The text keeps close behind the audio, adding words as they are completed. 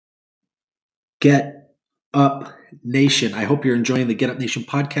Get Up Nation. I hope you're enjoying the Get Up Nation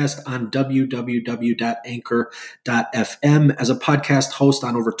podcast on www.anchor.fm. As a podcast host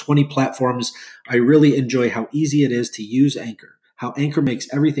on over 20 platforms, I really enjoy how easy it is to use Anchor, how Anchor makes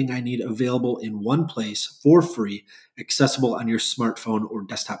everything I need available in one place for free, accessible on your smartphone or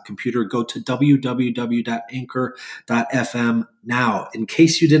desktop computer. Go to www.anchor.fm now. In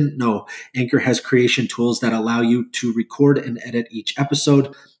case you didn't know, Anchor has creation tools that allow you to record and edit each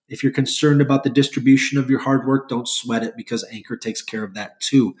episode. If you're concerned about the distribution of your hard work, don't sweat it because Anchor takes care of that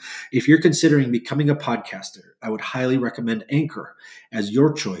too. If you're considering becoming a podcaster, I would highly recommend Anchor as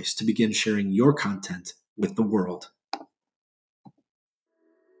your choice to begin sharing your content with the world.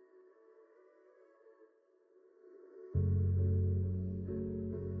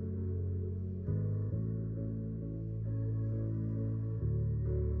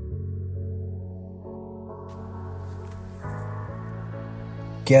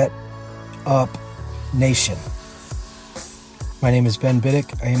 Get Up Nation. My name is Ben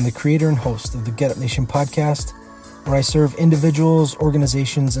Biddick. I am the creator and host of the Get Up Nation podcast, where I serve individuals,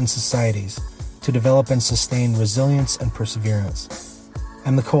 organizations, and societies to develop and sustain resilience and perseverance.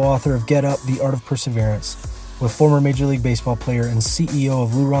 I'm the co-author of Get Up, The Art of Perseverance, with former Major League Baseball player and CEO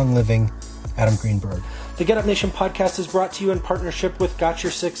of Lurong Living, Adam Greenberg. The Get Up Nation podcast is brought to you in partnership with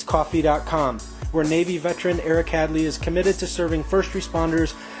GotYourSixCoffee.com, where Navy veteran Eric Hadley is committed to serving first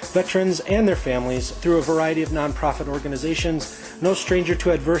responders, veterans, and their families through a variety of nonprofit organizations. No stranger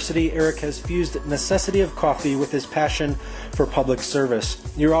to adversity, Eric has fused necessity of coffee with his passion for public service.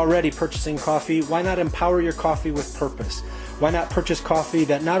 You're already purchasing coffee. Why not empower your coffee with purpose? Why not purchase coffee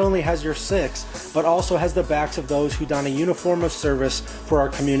that not only has your six, but also has the backs of those who don a uniform of service for our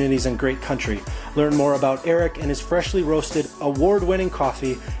communities and great country? Learn more about Eric and his freshly roasted, award-winning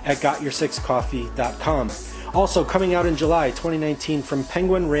coffee at GotYourSixCoffee.com. Also, coming out in July 2019 from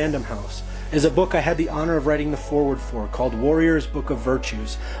Penguin Random House is a book I had the honor of writing the foreword for called Warrior's Book of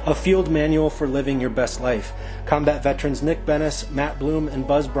Virtues, a field manual for living your best life. Combat veterans Nick Bennis, Matt Bloom, and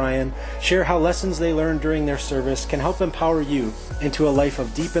Buzz Bryan share how lessons they learned during their service can help empower you into a life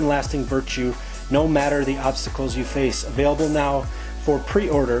of deep and lasting virtue, no matter the obstacles you face. Available now for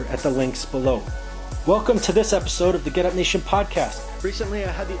pre-order at the links below. Welcome to this episode of the Get Up Nation podcast. Recently,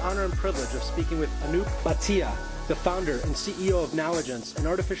 I had the honor and privilege of speaking with Anoop, Bhatia, the founder and CEO of Knowagence, an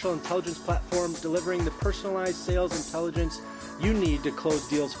artificial intelligence platform delivering the personalized sales intelligence you need to close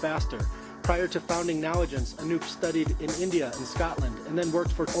deals faster. Prior to founding Knowagence, Anoop studied in India and Scotland and then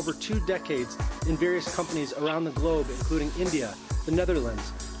worked for over 2 decades in various companies around the globe, including India, the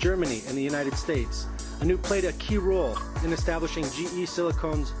Netherlands, Germany, and the United States. Anoop played a key role in establishing GE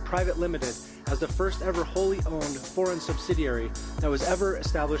Silicones Private Limited as the first ever wholly owned foreign subsidiary that was ever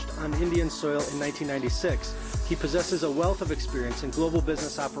established on Indian soil in 1996. He possesses a wealth of experience in global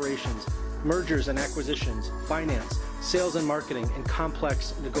business operations, mergers and acquisitions, finance, sales and marketing, and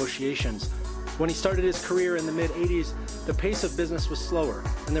complex negotiations. When he started his career in the mid-'80s, the pace of business was slower,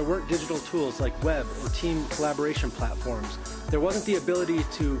 and there weren't digital tools like web or team collaboration platforms. There wasn't the ability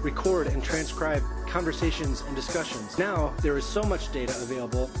to record and transcribe conversations and discussions. Now, there is so much data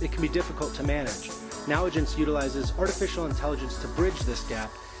available, it can be difficult to manage. Knowagence utilizes artificial intelligence to bridge this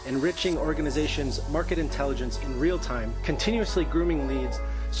gap, enriching organizations' market intelligence in real time, continuously grooming leads,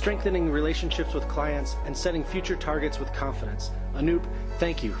 strengthening relationships with clients, and setting future targets with confidence. Anoop,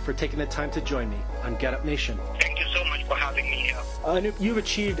 thank you for taking the time to join me on Get Up Nation. Thank you so much for having me here. Anoop, you've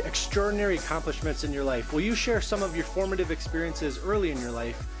achieved extraordinary accomplishments in your life. Will you share some of your formative experiences early in your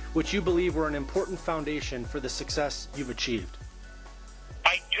life, which you believe were an important foundation for the success you've achieved?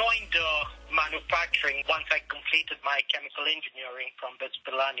 I joined manufacturing once I completed my chemical engineering from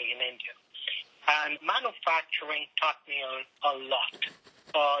Pilani in India. And manufacturing taught me a lot.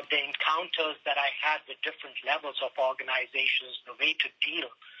 The encounters that I had with different levels of organizations, the way to deal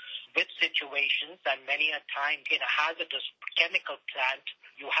with situations, and many a time in a hazardous chemical plant,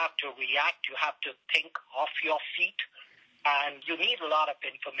 you have to react, you have to think off your feet, and you need a lot of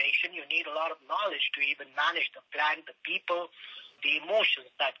information, you need a lot of knowledge to even manage the plant, the people, the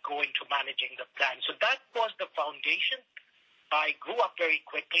emotions that go into managing the plant. So that was the foundation. I grew up very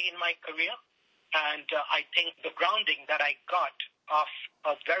quickly in my career, and I think the grounding that I got of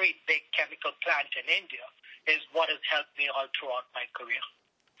a very big chemical plant in India is what has helped me all throughout my career.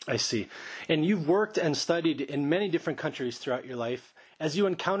 I see. And you've worked and studied in many different countries throughout your life. As you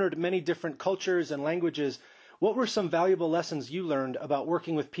encountered many different cultures and languages, what were some valuable lessons you learned about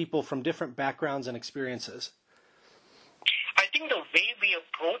working with people from different backgrounds and experiences? I think the way we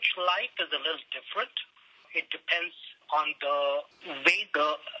approach life is a little different. It depends on the way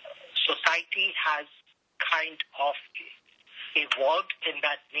the society has kind of evolved in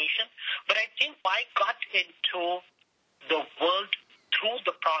that nation. But I think I got into the world through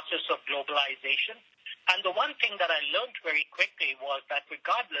the process of globalization. And the one thing that I learned very quickly was that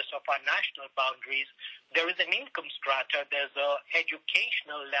regardless of our national boundaries, there is an income strata, there's an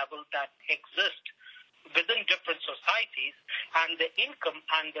educational level that exists within different societies, and the income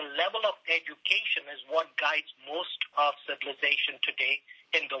and the level of education is what guides most of civilization today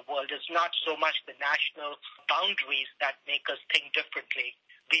in the world. It's not so much the national boundaries that make us think differently.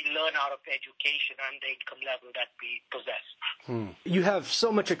 We learn out of education and the income level that we possess. You have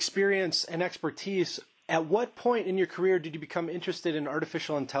so much experience and expertise. At what point in your career did you become interested in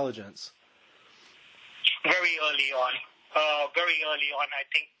artificial intelligence? Very early on. I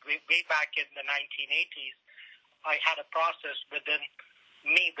think way back in the 1980s, I had a process within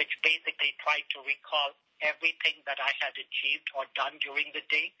me which basically tried to recall everything that I had achieved or done during the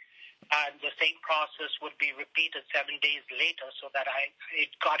day. And the same process would be repeated 7 days later so that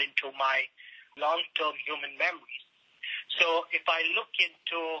it got into my long-term human memories. So if I look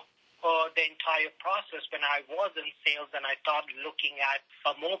into the entire process when I was in sales and I started looking at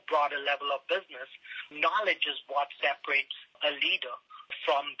a more broader level of business, knowledge is what separates a leader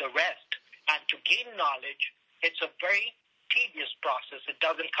from the rest. And to gain knowledge, it's a very tedious process. It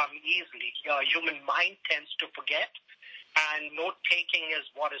doesn't come easily. Your human mind tends to forget, and note-taking is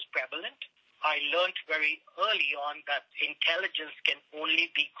what is prevalent. I learned very early on that intelligence can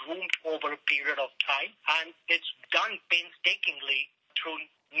only be groomed over a period of time, and it's done painstakingly through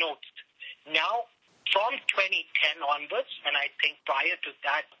notes. Now, from 2010 onwards, and I think prior to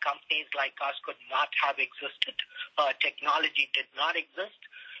that, companies like us could not have existed. Technology did not exist.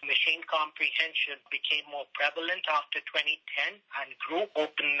 Machine comprehension became more prevalent after 2010 and grew.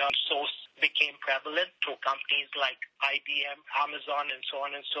 Open source became prevalent through companies like IBM, Amazon, and so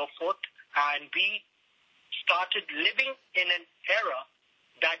on and so forth. And we started living in an era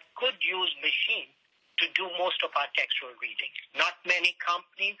that could use machine to do most of our textual reading. Not many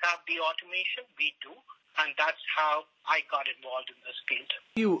companies have the automation. We do. And that's how I got involved in this field.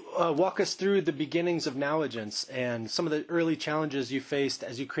 You walk us through the beginnings of Knowledgence and some of the early challenges you faced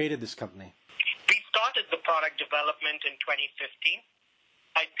as you created this company. We started the product development in 2015.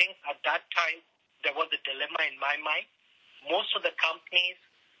 I think at that time, there was a dilemma in my mind. Most of the companies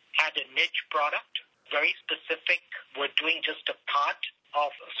had a niche product, very specific, were doing just a part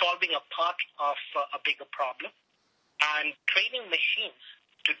of solving a part of a bigger problem. And training machines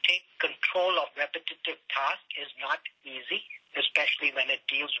to take control of repetitive tasks is not easy, especially when it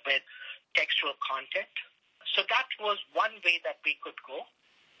deals with textual content. So that was one way that we could go.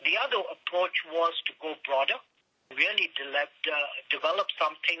 The other approach was to go broader, really develop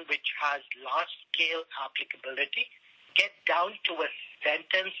something which has large-scale applicability, get down to a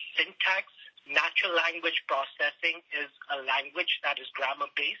sentence syntax. Natural language processing is a language that is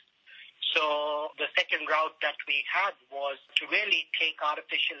grammar-based. So the second route that we had was to really take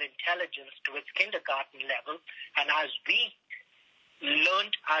artificial intelligence to its kindergarten level. And as we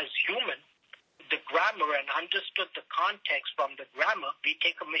learned as humans the grammar and understood the context from the grammar, we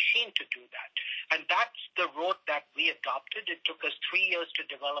take a machine to do that. And that's the road that we adopted. It took us 3 years to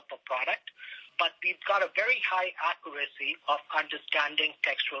develop a product, but we've got a very high accuracy of understanding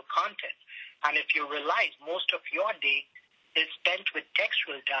textual content. And if you realize most of your day is spent with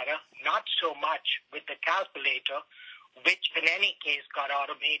textual data, not so much with the calculator, which in any case got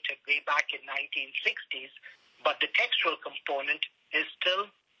automated way back in 1960s, but the textual component is still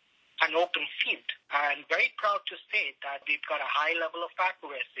an open field. And very proud to say that we've got a high level of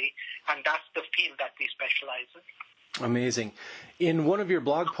accuracy, and that's the field that we specialize in. Amazing. In one of your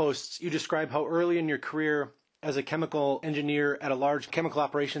blog posts, you describe how early in your career as a chemical engineer at a large chemical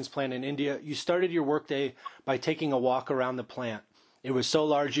operations plant in India, you started your workday by taking a walk around the plant. It was so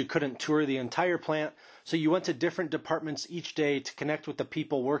large you couldn't tour the entire plant, so you went to different departments each day to connect with the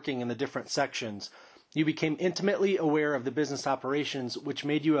people working in the different sections. You became intimately aware of the business operations, which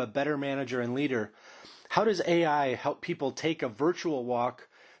made you a better manager and leader. How does AI help people take a virtual walk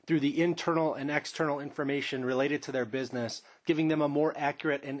through the internal and external information related to their business, giving them a more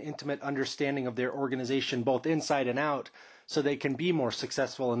accurate and intimate understanding of their organization, both inside and out, so they can be more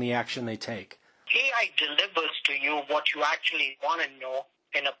successful in the action they take? AI delivers to you what you actually want to know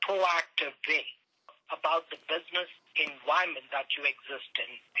in a proactive way about the business environment that you exist in.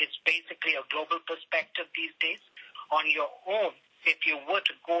 It's basically a global perspective these days. On your own, if you were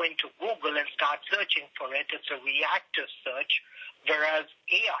to go into Google and start searching for it, it's a reactive search, whereas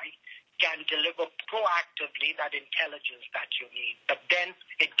AI can deliver proactively that intelligence that you need. But then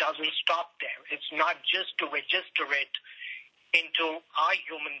it doesn't stop there. It's not just to register it into our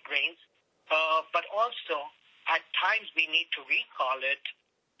human brains, but also at times we need to recall it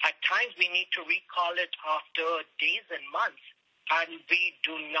At times we need to recall it after days and months, and we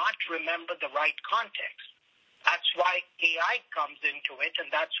do not remember the right context. That's why AI comes into it, and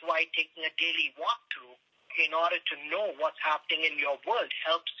that's why taking a daily walkthrough in order to know what's happening in your world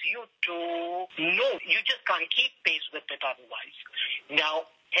helps you to know. You just can't keep pace with it otherwise. Now,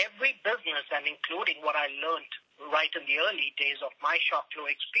 every business, and including what I learned right in the early days of my shop floor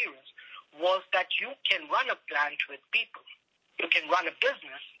experience, was that you can run a plant with people. You can run a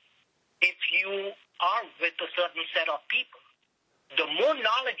business if you are with a certain set of people. The more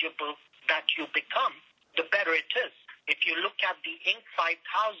knowledgeable that you become, the better it is. If you look at the Inc.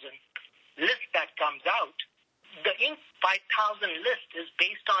 5000 list that comes out, the Inc. 5000 list is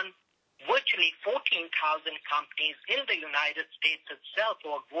based on virtually 14,000 companies in the United States itself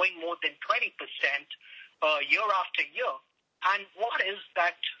who are growing more than 20% year after year. And what is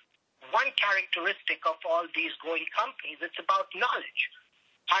that one characteristic of all these growing companies? It's about knowledge.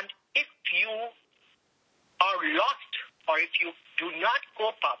 And if you are lost, or if you do not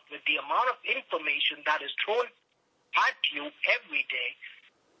cope up with the amount of information that is thrown at you every day,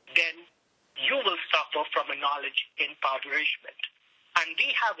 then you will suffer from a knowledge impoverishment. And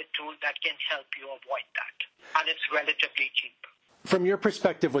we have a tool that can help you avoid that. And it's relatively cheap. From your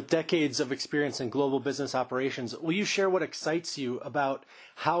perspective, with decades of experience in global business operations, will you share what excites you about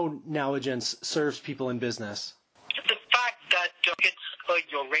how Knowligence serves people in business? The fact that it's a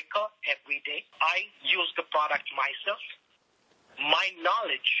eureka every day. I use the product myself. My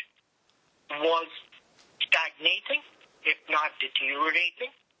knowledge was stagnating, if not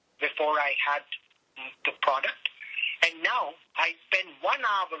deteriorating, before I had the product. And now I spend 1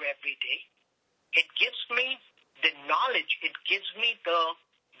 hour every day. It gives me the knowledge, it gives me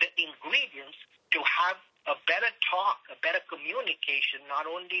the ingredients to have a better talk, a better communication, not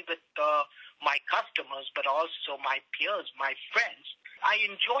only with my customers, but also my peers, my friends. I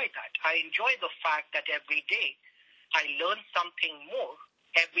enjoy that. I enjoy the fact that every day I learn something more.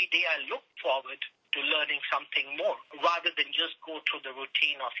 Every day I look forward to learning something more, rather than just go through the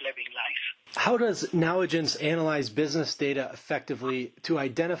routine of living life. How does Knowligence analyze business data effectively to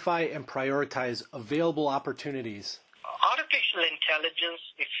identify and prioritize available opportunities? Artificial intelligence,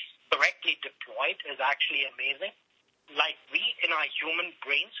 if correctly deployed, is actually amazing. Like we, in our human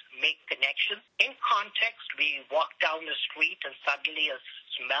brains, make connections. In context, we walk down the street and suddenly a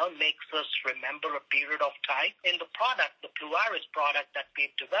smell makes us remember a period of time. In the product, the Pluaris product that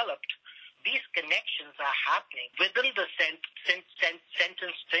we've developed, these connections are happening within the sentence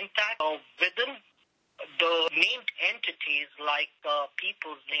syntax, or within the named entities like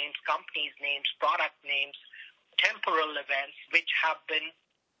people's names, companies' names, product names, temporal events, which have been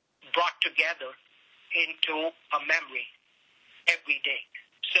brought together into a memory every day.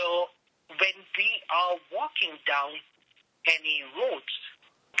 So when we are walking down any roads,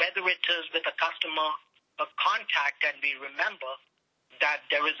 whether it is with a customer, a contact, and we remember that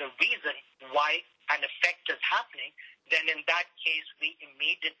there is a reason why an effect is happening, then in that case, we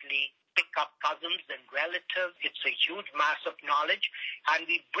immediately pick up cousins and relatives. It's a huge mass of knowledge, and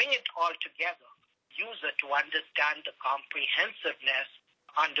we bring it all together, use it to understand the comprehensiveness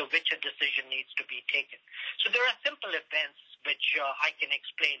under which a decision needs to be taken. So there are simple events which I can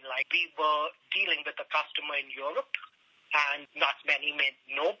explain, like we were dealing with a customer in Europe, and not many may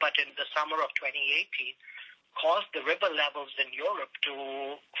know, but in the summer of 2018, caused the river levels in Europe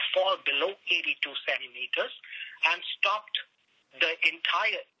to fall below 82 centimeters and stopped the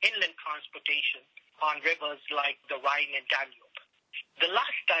entire inland transportation on rivers like the Rhine and Danube. The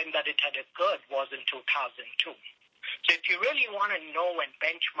last time that it had occurred was in 2002. So if you really want to know and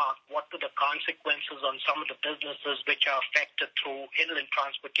benchmark what were the consequences on some of the businesses which are affected through inland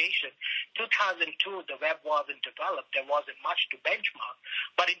transportation, 2002, the web wasn't developed. There wasn't much to benchmark.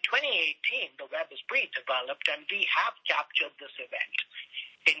 But in 2018, the web is pretty developed, and we have captured this event.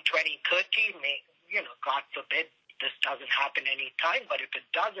 In 2030, God forbid this doesn't happen any time, but if it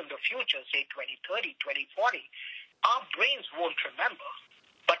does in the future, say 2030, 2040, our brains won't remember,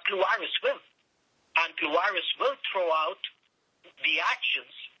 but Pluaris will. And Pluaris will throw out the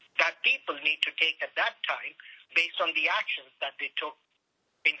actions that people need to take at that time based on the actions that they took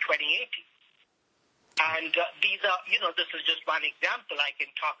in 2018. And these are, this is just one example. I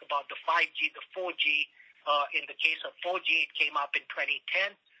can talk about the 5G, the 4G. In the case of 4G, it came up in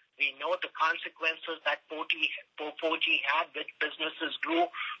 2010. We know the consequences that 4G had, which businesses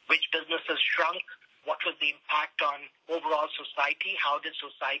grew, which businesses shrunk, what was the impact on overall society, how did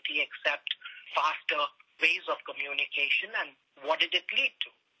society accept faster ways of communication, and what did it lead to?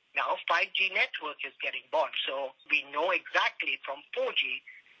 Now 5G network is getting born, so we know exactly from 4G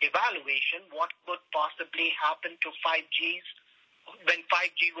evaluation what could possibly happen to 5G's when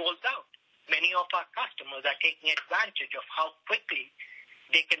 5G rolls out. Many of our customers are taking advantage of how quickly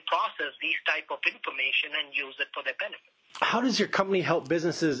they can process these type of information and use it for their benefit. How does your company help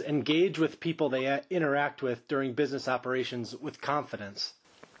businesses engage with people they interact with during business operations with confidence?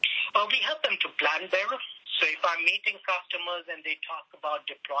 We help them to plan better. So if I'm meeting customers and they talk about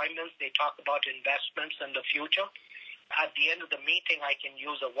deployments, they talk about investments in the future, at the end of the meeting, I can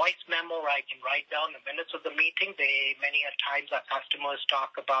use a voice memo or I can write down the minutes of the meeting. Many a times our customers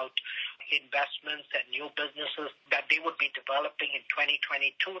talk about investments and new businesses that they would be developing in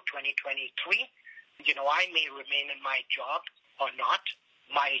 2022, 2023. I may remain in my job or not.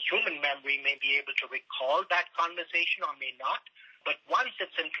 My human memory may be able to recall that conversation or may not. But once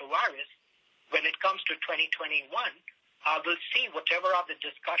it's in Clavaris, when it comes to 2021, I will see whatever are the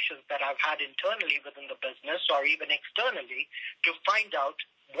discussions that I've had internally within the business or even externally to find out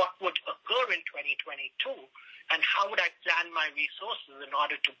what would occur in 2022 and how would I plan my resources in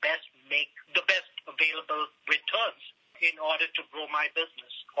order to best make the best available returns in order to grow my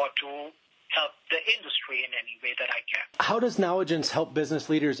business or to help the industry in any way that I can. How does Knowledgence help business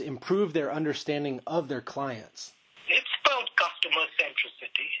leaders improve their understanding of their clients? It's about customer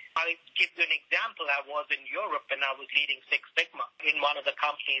centricity. I'll give you an example. I was in Europe and I was leading Six Sigma in one of the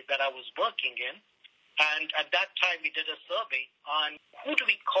companies that I was working in. And at that time, we did a survey on who do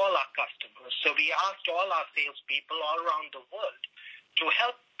we call our customers. So we asked all our salespeople all around the world to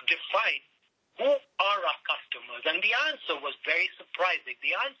help define who are our customers. And the answer was very surprising.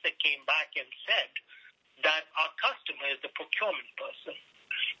 The answer came back and said that our customer is the procurement person.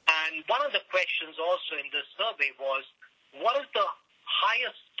 And one of the questions also in this survey was, what is the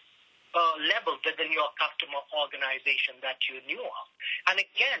highest level within your customer organization that you knew of? And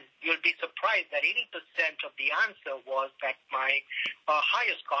again, you'll be surprised that 80% of the answer was that my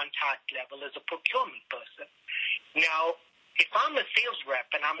highest contact level is a procurement person. Now, if I'm a sales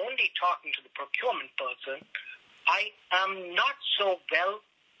rep and I'm only talking to the procurement person, I am not so well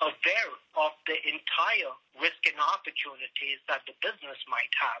aware of the entire risk and opportunities that the business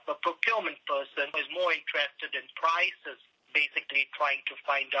might have. A procurement person is more interested in prices, basically trying to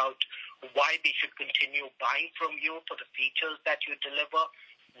find out why they should continue buying from you for the features that you deliver,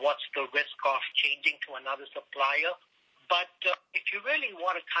 what's the risk of changing to another supplier. But if you really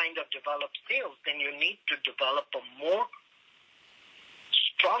want to kind of develop sales, then you need to develop a more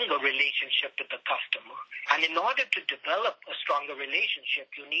stronger relationship with the customer. And in order to develop a stronger relationship,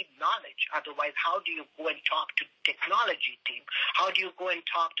 you need knowledge. Otherwise, how do you go and talk to technology team? How do you go and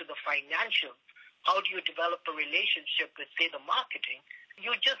talk to the financial? How do you develop a relationship with, say, the marketing?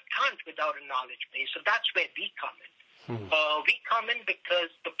 You just can't without a knowledge base. So that's where we come in. We come in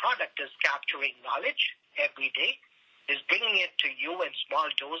because the product is capturing knowledge every day, is bringing it to you in small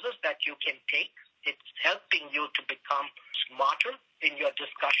doses that you can take. It's helping you to become smarter in your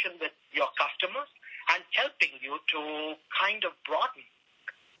discussion with your customers and helping you to kind of broaden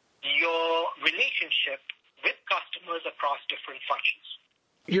your relationship with customers across different functions.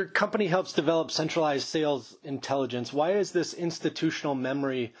 Your company helps develop centralized sales intelligence. Why is this institutional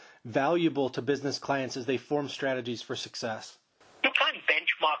memory valuable to business clients as they form strategies for success? You can't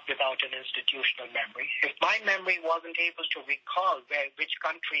benchmark without an institutional memory. If my memory wasn't able to recall which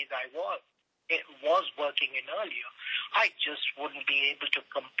countries I was working in earlier, I just wouldn't be able to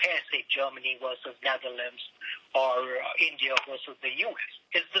compare, say, Germany versus Netherlands or India versus the US.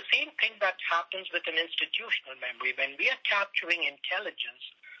 It's the same thing that happens with an institutional memory. When we are capturing intelligence,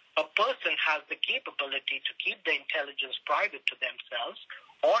 a person has the capability to keep the intelligence private to themselves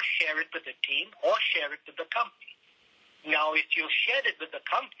or share it with the team or share it with the company. Now, if you shared it with the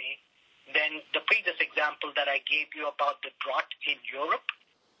company, then the previous example that I gave you about the drought in Europe,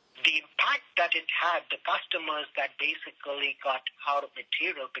 the impact that it had, the customers that basically got out of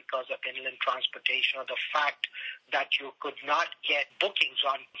material because of inland transportation, or the fact that you could not get bookings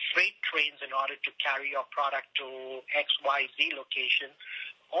on freight trains in order to carry your product to XYZ location,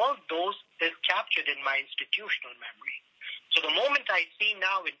 all those is captured in my institutional memory. So the moment I see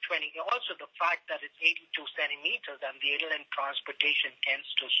now in also the fact that it's 82 centimeters and the inland transportation tends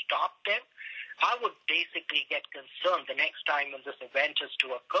to stop there, I would basically get concerned the next time when this event is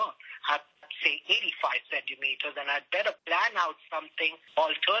to occur at, say, 85 centimeters, and I'd better plan out something,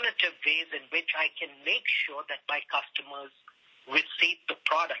 alternative ways in which I can make sure that my customers receive the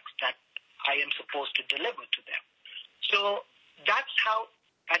products that I am supposed to deliver to them. So that's how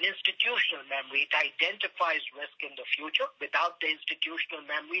an institutional memory, it identifies risk in the future. Without the institutional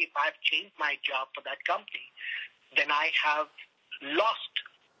memory, if I've changed my job for that company, then I have lost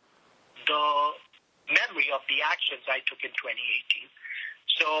the memory of the actions I took in 2018.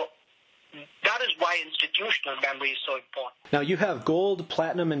 So that is why institutional memory is so important. Now, you have gold,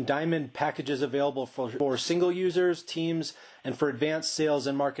 platinum, and diamond packages available for single users, teams, and for advanced sales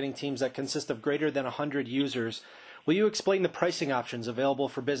and marketing teams that consist of greater than 100 users. Will you explain the pricing options available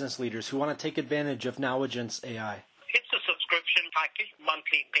for business leaders who want to take advantage of Nowagent's AI? It's a subscription package,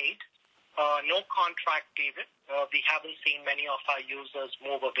 monthly paid, no contract period. We haven't seen many of our users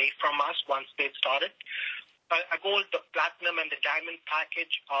move away from us once they've started. Gold, the platinum, and the diamond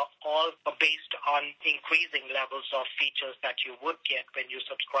package are all based on increasing levels of features that you would get when you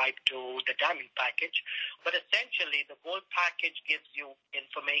subscribe to the diamond package. But essentially, the gold package gives you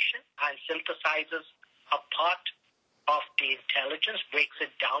information and synthesizes a part of the intelligence, breaks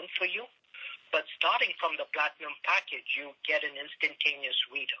it down for you. But starting from the platinum package, you get an instantaneous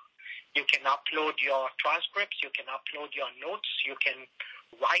reader. You can upload your transcripts, you can upload your notes, you can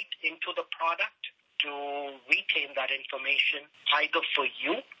write into the product to retain that information either for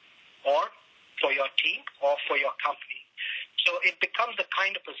you or for your team or for your company. So it becomes a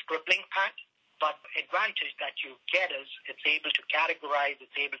kind of a scribbling pad, but the advantage that you get is it's able to categorize,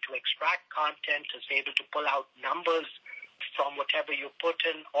 it's able to extract content, it's able to pull out numbers from whatever you put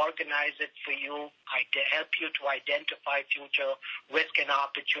in, organize it for you, help you to identify future risk and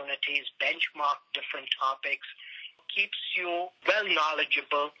opportunities, benchmark different topics, keeps you well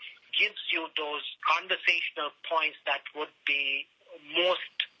knowledgeable, gives you those conversational points that would be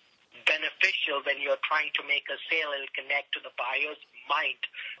most beneficial when you're trying to make a sale. It'll connect to the buyer's mind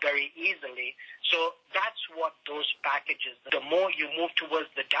very easily. So that's what those packages, the more you move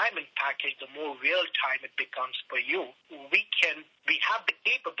towards the diamond package, the more real time it becomes for you. We have the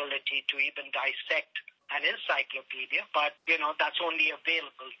capability to even dissect an encyclopedia, but that's only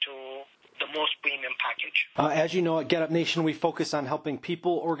available to the most premium package. As you know, at GetUp Nation, we focus on helping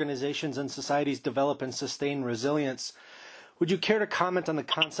people, organizations, and societies develop and sustain resilience. Would you care to comment on the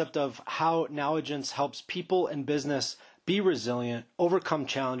concept of how Nowagents helps people and business be resilient, overcome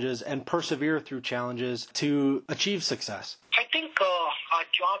challenges, and persevere through challenges to achieve success? I think our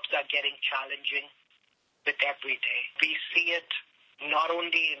jobs are getting challenging with every day. We see it not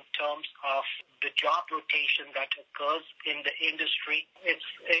only in terms of the job rotation that occurs in the industry.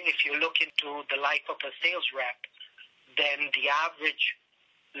 If you look into the life of a sales rep, then the average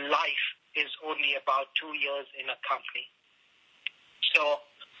life is only about 2 years in a company. So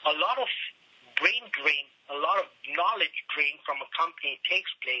a lot of brain drain, a lot of knowledge drain from a company takes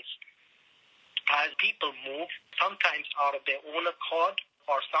place as people move, sometimes out of their own accord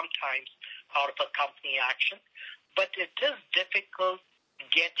or sometimes out of a company action. But it is difficult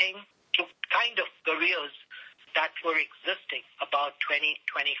getting to kind of careers that were existing about 20,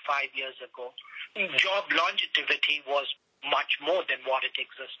 25 years ago. Job longevity was much more than what it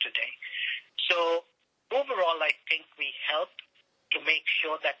exists today. So overall, I think we help to make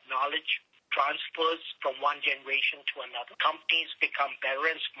sure that knowledge transfers from one generation to another. Companies become better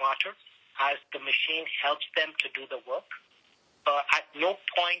and smarter as the machine helps them to do the work. At no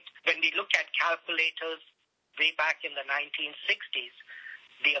point, when we look at calculators way back in the 1960s,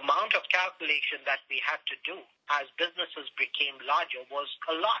 the amount of calculation that we had to do as businesses became larger was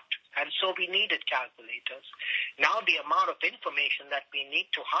a lot. And so we needed calculators. Now the amount of information that we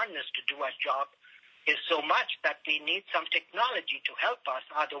need to harness to do our job is so much that we need some technology to help us.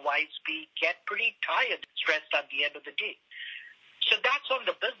 Otherwise, we get pretty tired, stressed at the end of the day. So that's on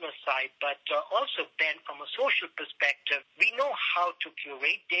the business side, but also, Ben, from a social perspective, we know how to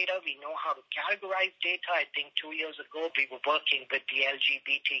curate data. We know how to categorize data. I think 2 years ago, we were working with the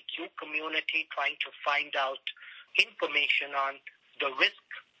LGBTQ community, trying to find out information on the risk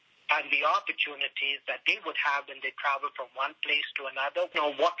and the opportunities that they would have when they travel from one place to another.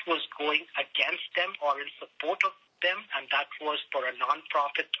 What was going against them or in support of them, and that was for a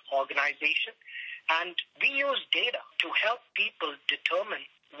nonprofit organization. And we use data to help people determine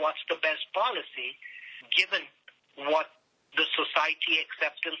what's the best policy given what the society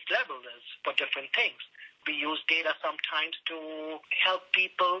acceptance level is for different things. We use data sometimes to help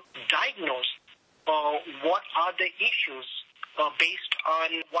people diagnose what are the issues based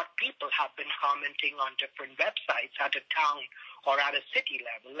on what people have been commenting on different websites at a town or at a city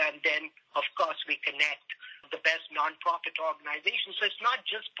level. And then, of course, we connect the best nonprofit organizations. So it's not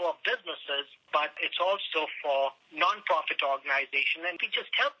just for businesses, but it's also for nonprofit organizations. And we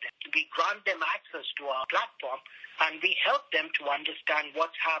just help them. We grant them access to our platform, and we help them to understand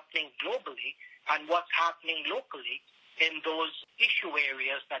what's happening globally and what's happening locally in those issue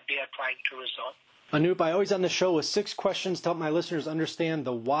areas that they are trying to resolve. Anoop, I always end the show with 6 questions to help my listeners understand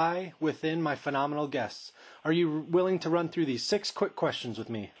the why within my phenomenal guests. Are you willing to run through these 6 quick questions with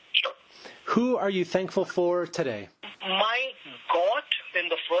me? Sure. Who are you thankful for today? My God, in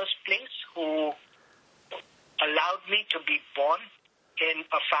the first place, me to be born in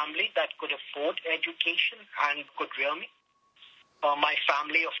a family that could afford education and could rear me. My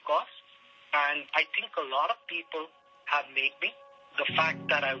family, of course. And I think a lot of people have made me. The fact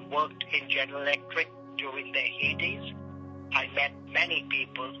that I worked in General Electric during their heydays, I met many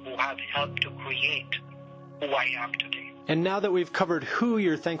people who have helped to create who I am today. And now that we've covered who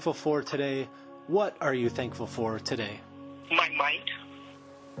you're thankful for today, what are you thankful for today? My mind,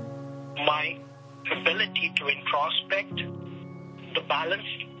 my ability to introspect, the balance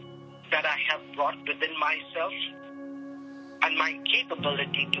that I have brought within myself, and my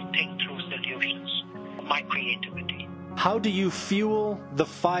capability to think through solutions, my creativity. How do you fuel the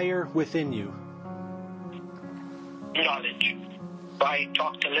fire within you? Knowledge. I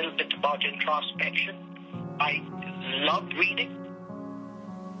talked a little bit about introspection. I love reading.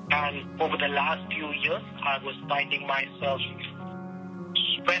 And over the last few years, I was finding myself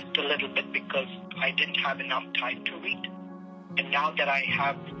stressed a little bit because I didn't have enough time to read. And now that I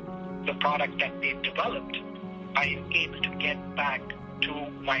have the product that they've developed, I am able to get back to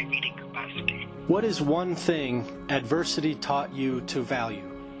my reading capacity. What is one thing adversity taught you to value?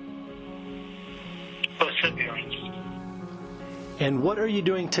 Perseverance. And what are you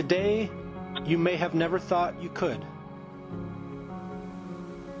doing today you may have never thought you could?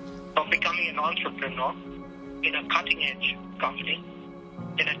 Of becoming an entrepreneur in a cutting-edge company,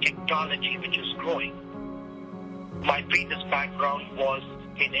 in a technology which is growing. My previous background was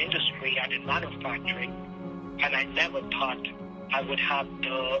in industry and in manufacturing, and I never thought I would have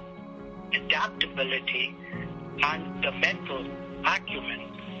the adaptability and the mental acumen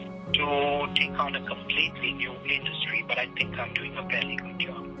to take on a completely new industry, but I think I'm doing a fairly good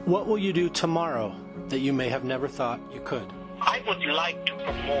job. What will you do tomorrow that you may have never thought you could? I would like to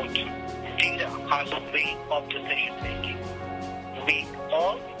promote data as a way of decision making. We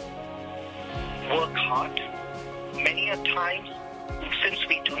all work hard. Many a times, since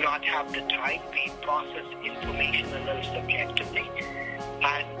we do not have the time, we process information a little subjectively.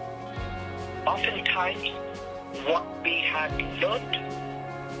 And oftentimes, what we had learned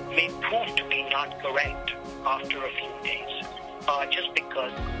may prove to be not correct after a few days. Just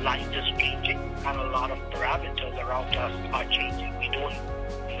because life is changing and a lot of parameters around us are changing. We don't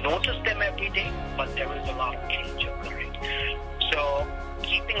notice them every day, but there is a lot of change occurring. So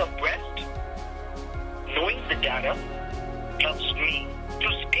keeping abreast, knowing the data, helps me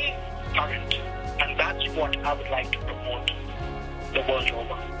to stay current. And that's what I would like to promote the world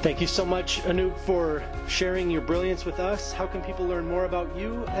over. Thank you so much, Anoop, for sharing your brilliance with us. How can people learn more about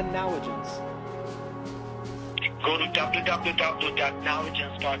you and Nowagens? Go to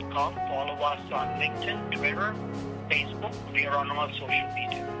www.nowagens.com. Follow us on LinkedIn, Twitter, Facebook. We are on all social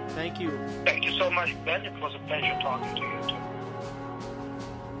media. Thank you. Thank you so much, Ben. It was a pleasure talking to you too.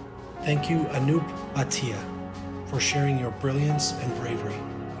 Thank you, Anoop Bhatia, for sharing your brilliance and bravery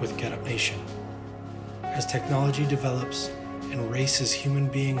with Get Up Nation. As technology develops and races human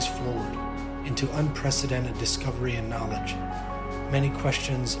beings forward into unprecedented discovery and knowledge, many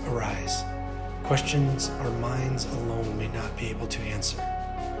questions arise. Questions our minds alone may not be able to answer.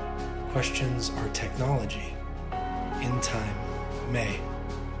 Questions our technology, in time, may.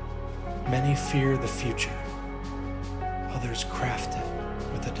 Many fear the future. Others craft it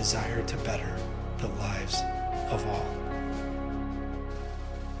with a desire to better the lives of all.